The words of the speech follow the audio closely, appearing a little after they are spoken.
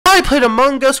I played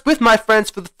Among Us with my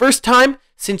friends for the first time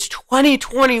since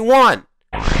 2021.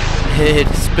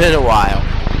 It's been a while.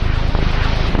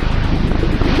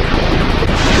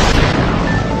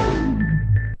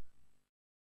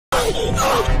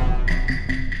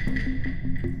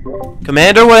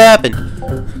 Commander, what happened?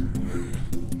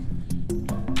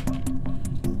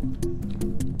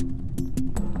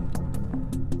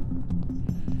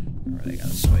 Alright, I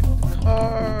gotta swipe the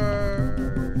card.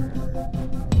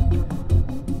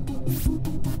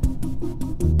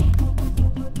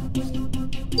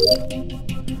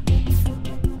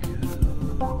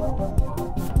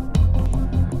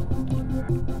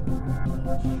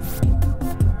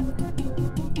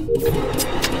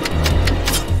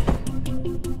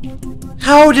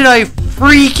 How did I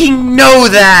freaking know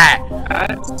that?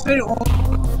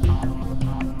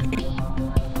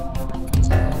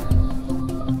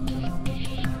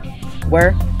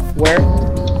 Where?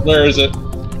 Where is it?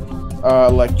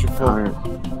 Electrical.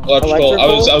 Electrical.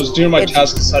 I was doing my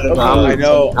task inside of I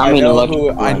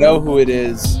know who it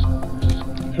is.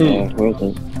 Who? Who is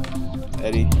it?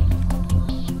 Eddie.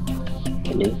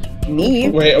 Me?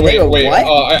 Wait. What?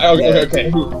 Okay.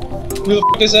 Who the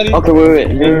f is Eddie? Okay, wait.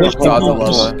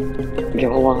 Okay,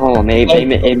 Hold on.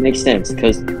 It makes sense,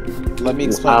 because... let me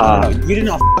explain. You did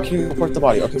not fucking report the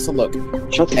body. Okay, so look.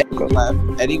 Shut the Eddie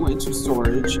left, Eddie went into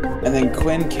storage, and then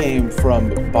Quinn came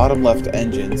from bottom left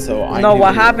engine, so I No, knew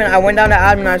what happened, I went down to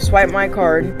admin, I swiped my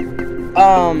card.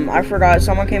 I forgot,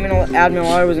 someone came in admin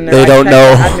while I was in there. They don't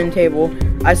know. The admin table.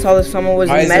 I saw that someone was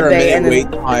Why in is there a medbay and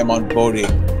minute then... wait time on voting?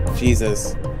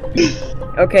 Jesus.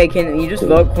 Okay, can you just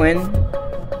vote Quinn?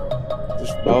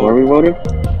 Just Where we voted?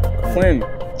 Quinn.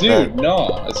 Dude,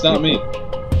 no, it's not me.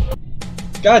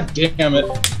 God damn it.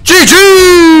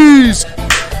 GG's!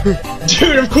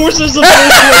 Dude, of course there's the first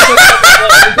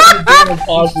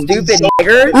one. Stupid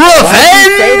nigger.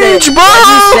 Revenge, bro! Why'd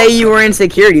you say you were in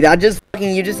security? That just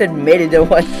fucking, you just admitted to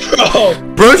what.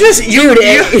 Bro, just, you screwed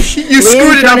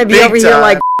it trying to up be big over here time.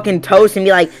 like fucking toast and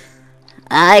be like,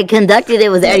 I conducted it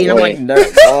with Eddie, and I'm like,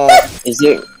 Is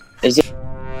it...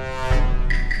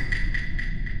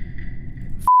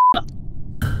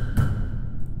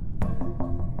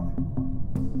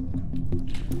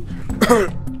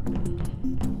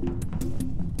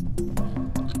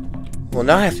 Well,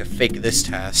 now I have to fake this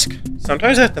task.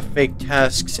 Sometimes I have to fake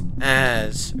tasks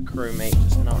as a crewmate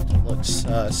just not to look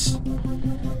sus.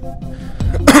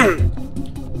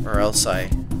 Or else I...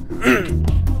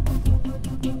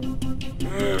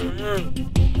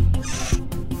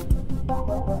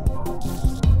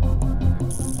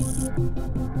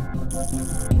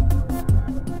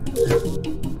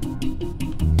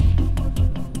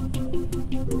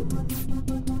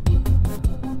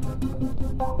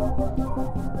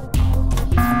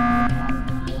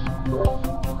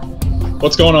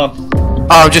 What's going on? Oh,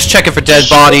 I'm just checking for dead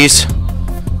bodies.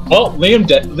 Well,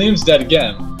 Liam's dead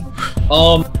again.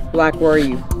 Black, where are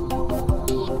you?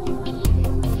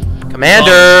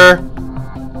 Commander!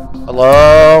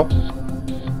 Hello?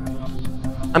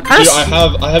 I'm kind Dude,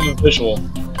 of... I have a visual.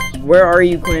 Where are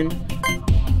you, Quinn?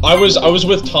 I was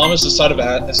with Thomas inside of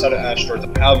asteroids.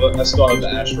 I still have the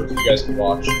asteroids you guys can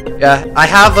watch. Yeah, I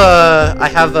have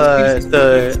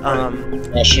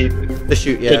the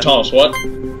chute, yeah. Okay, Thomas, what?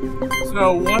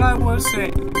 So what I was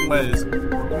saying was,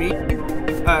 me,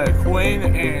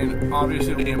 Quinn, and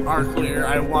obviously Liam are clear.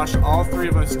 I watched all three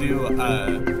of us do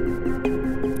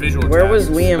visual. Where tasks. was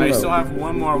Liam, I though? still have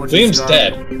one more. Which Liam's is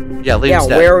dead. Yeah, Liam's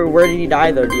dead. Where did he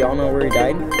die though? Do y'all know where he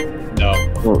died? No.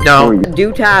 No.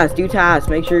 Do tasks.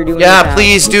 Make sure you're doing. Yeah,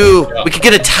 please do. Yeah. We could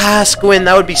get a task win.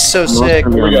 That would be so sick.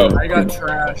 Here we go. I got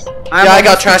trash. Yeah, I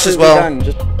got trash as well. Done.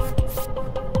 Just...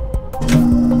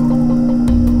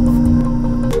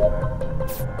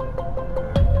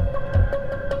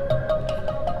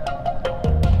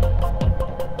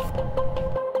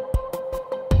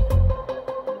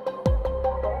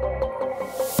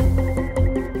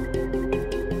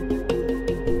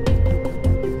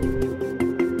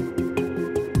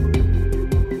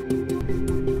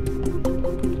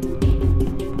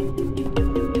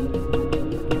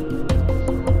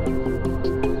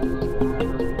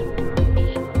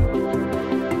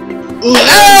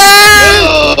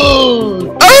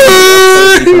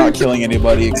 He's not killing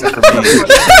anybody except for me.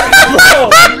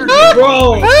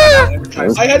 Bro!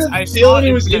 I had a feeling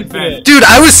it was infinite. Dude,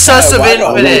 I was sus of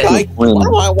Infinite.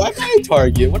 Why can't I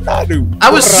target? What did I do?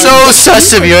 I was so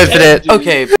sus of you, Infinite.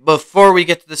 Okay, before we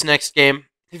get to this next game,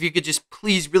 if you could just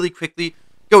please really quickly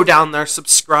go down there,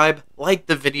 subscribe, like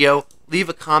the video, leave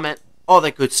a comment, all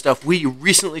that good stuff. We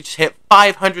recently just hit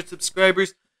 500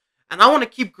 subscribers, and I want to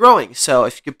keep growing, so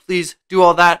if you could please do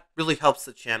all that, really helps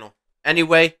the channel.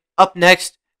 Anyway, up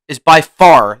next is by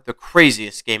far the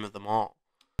craziest game of them all.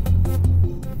 I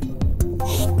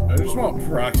just want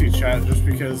proxy chat just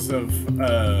because of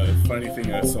funny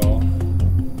thing I saw.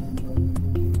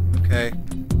 Okay.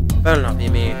 Better not be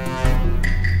me.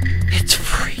 It's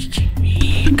freaking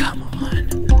me. Come on.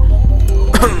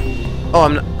 Oh,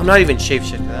 I'm not even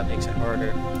shapeshifter. That makes it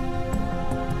harder.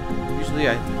 Usually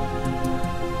I.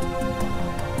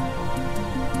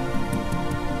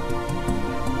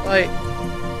 Like.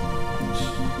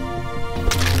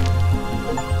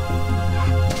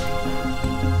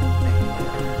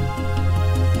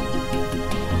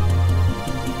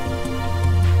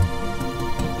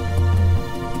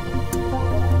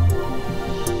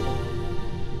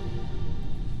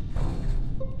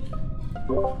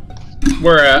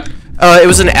 Where at? It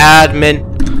was an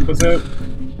admin. Was it?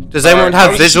 Does anyone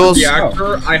have visuals?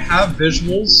 Reactor. I have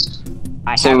visuals.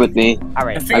 Same with me. I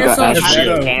Alright, think I I got saw Astro.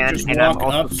 Shadow just and I'm walk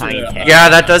also up to scientist. Yeah,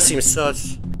 that does seem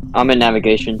sus. I'm in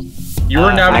navigation. You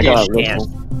were in I got navigation. a visual.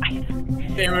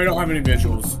 Damn, I don't have any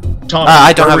visuals. Tom,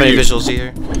 I don't where have were any you? visuals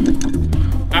either.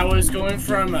 I was going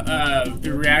from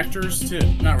the reactors to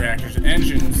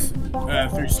engines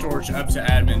through storage up to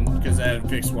admin because I had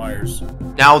fixed wires.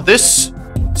 Now this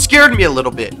scared me a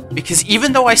little bit because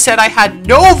even though I said I had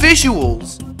no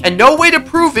visuals and no way to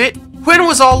prove it, Quinn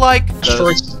was all like,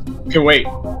 Okay, wait.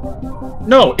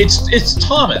 No, it's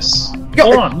Thomas.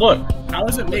 Hold on, look. How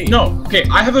is it me? No, okay,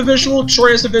 I have a visual.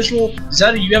 Troy has a visual.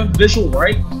 Zeta, you have a visual,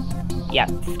 right? Yeah,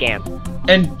 scam.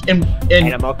 And And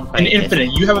I'm also scientist. Infinite,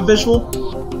 you have a visual.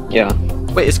 Yeah.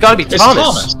 wait, it's gotta be It's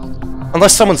Thomas. Thomas.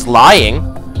 Unless someone's lying.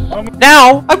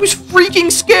 Now, I was freaking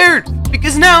scared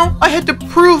because now I had to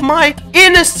prove my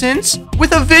innocence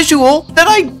with a visual that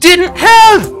I didn't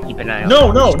have. Keep an eye on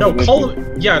No. Call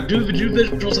him. Yeah, do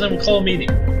visuals and then we'll call a meeting.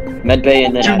 Medbay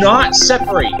and then Do Astro. not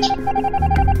separate.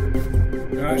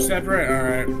 Not separate?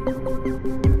 Alright.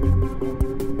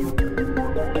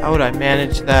 How would I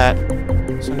manage that?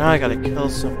 So now I gotta kill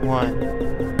someone.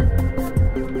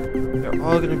 They're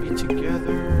all gonna be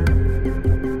together.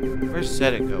 Where's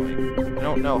Zeta going? I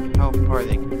don't know how far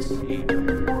they can see.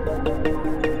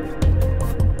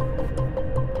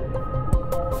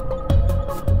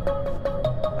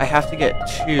 I have to get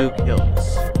 2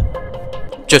 kills.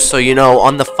 Just so you know,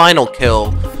 on the final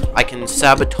kill, I can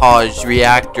sabotage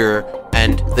reactor,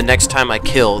 and the next time I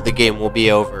kill, the game will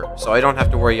be over. So I don't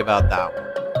have to worry about that one.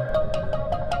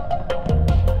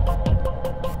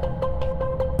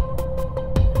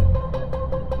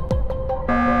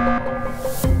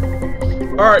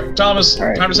 Alright, Thomas, All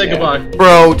right, time to say yeah. goodbye.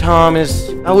 Bro, Thomas,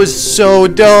 I was so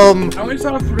dumb. I only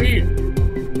saw 3.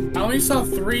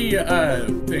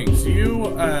 Things. You, who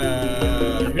did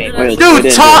I Wait, see? we didn't do a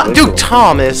visual.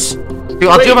 Thomas. Dude,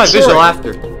 I'll do Wait, my visual sorry.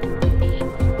 after.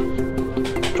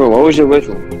 Troy, what was your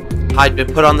visual? I'd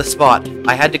been put on the spot.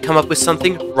 I had to come up with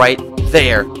something right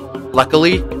there.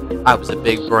 Luckily, I was a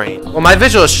big brain. Well, my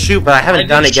visual is shoot, but I haven't I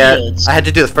done did it yet. shields. I had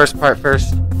to do the first part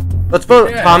first. Let's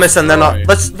vote Yeah, Thomas, and then sorry.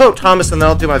 let's vote Thomas, and then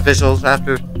I'll do my visuals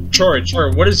after. Troy,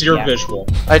 what is your Yeah. visual?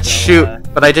 I'd shoot,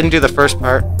 but I didn't do the first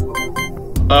part.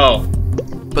 Oh.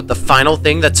 But the final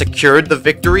thing that secured the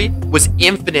victory was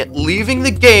Infinite leaving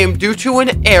the game due to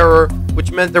an error, which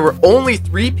meant there were only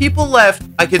 3 people left.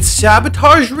 I could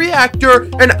sabotage reactor,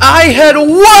 and I had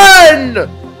won!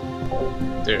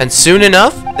 Dude. And soon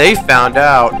enough, they found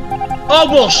out. Oh,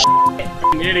 well,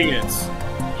 Fucking idiots.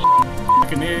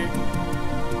 Fucking idiots.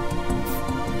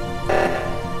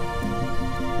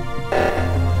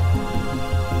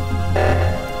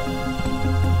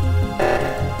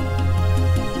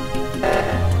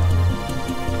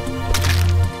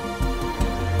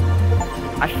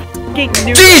 I fucking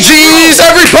knew. GG's,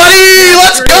 everybody!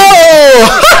 Let's go!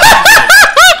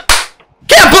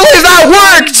 Can't believe that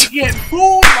worked! Get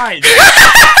fooled by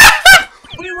that.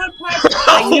 We went past.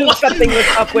 I knew something was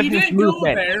up with We his didn't go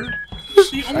movement. there.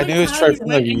 The I only knew it was time right we from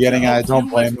the went into beginning, and I L2 don't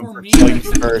was blame him for for me killing to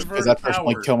you first, because I divert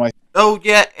personally power. killed my. Oh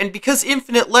yeah, and because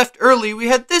Infinite left early, we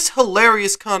had this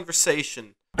hilarious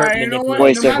conversation. You know what?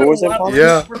 Wait, No so who matter was what, imposter?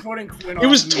 Yeah. we're voting Quinn it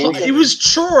was off. it was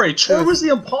Troy. Troy was the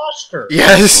imposter.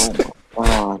 Yes! Oh my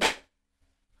god.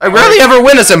 I rarely ever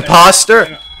win as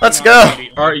imposter. Let's go.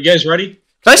 Alright, you guys ready?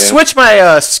 Can I switch my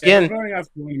Yeah, skin? we're voting off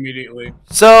Quinn immediately.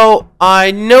 So,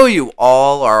 I know you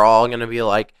all are all gonna be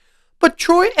like, but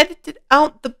Troy edited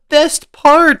out the best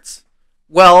parts.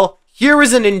 Well, here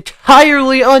is an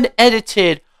entirely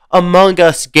unedited Among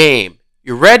Us game.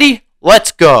 You ready?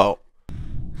 Let's go.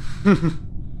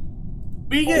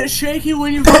 We get shaky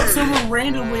when you vote someone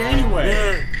randomly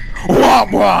anyway. Womp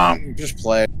womp. Just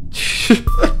play.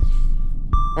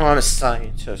 I'm a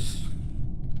scientist.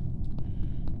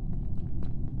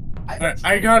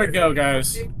 I gotta go,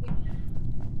 guys.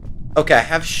 Okay, I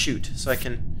have shoot, so I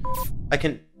can.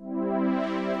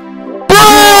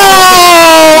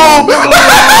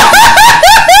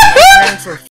 Parents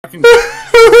were fucking.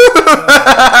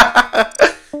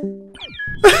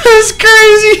 That's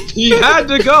crazy. He had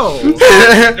to go.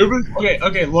 It was,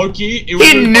 okay, low-key. It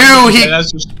He knew he.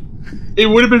 It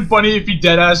would have been funny if he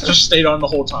deadass just stayed on the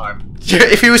whole time.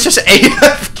 If he was just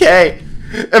AFK.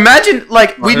 Imagine,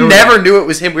 like, we never knew it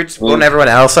was him. We're just blowing everyone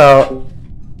else out.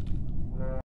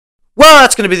 Well,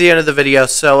 that's going to be the end of the video.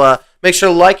 So, make sure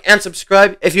to like and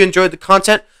subscribe if you enjoyed the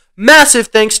content. Massive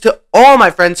thanks to all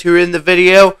my friends who are in the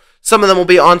video. Some of them will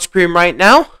be on screen right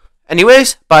now.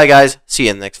 Anyways, bye, guys. See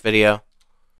you in the next video.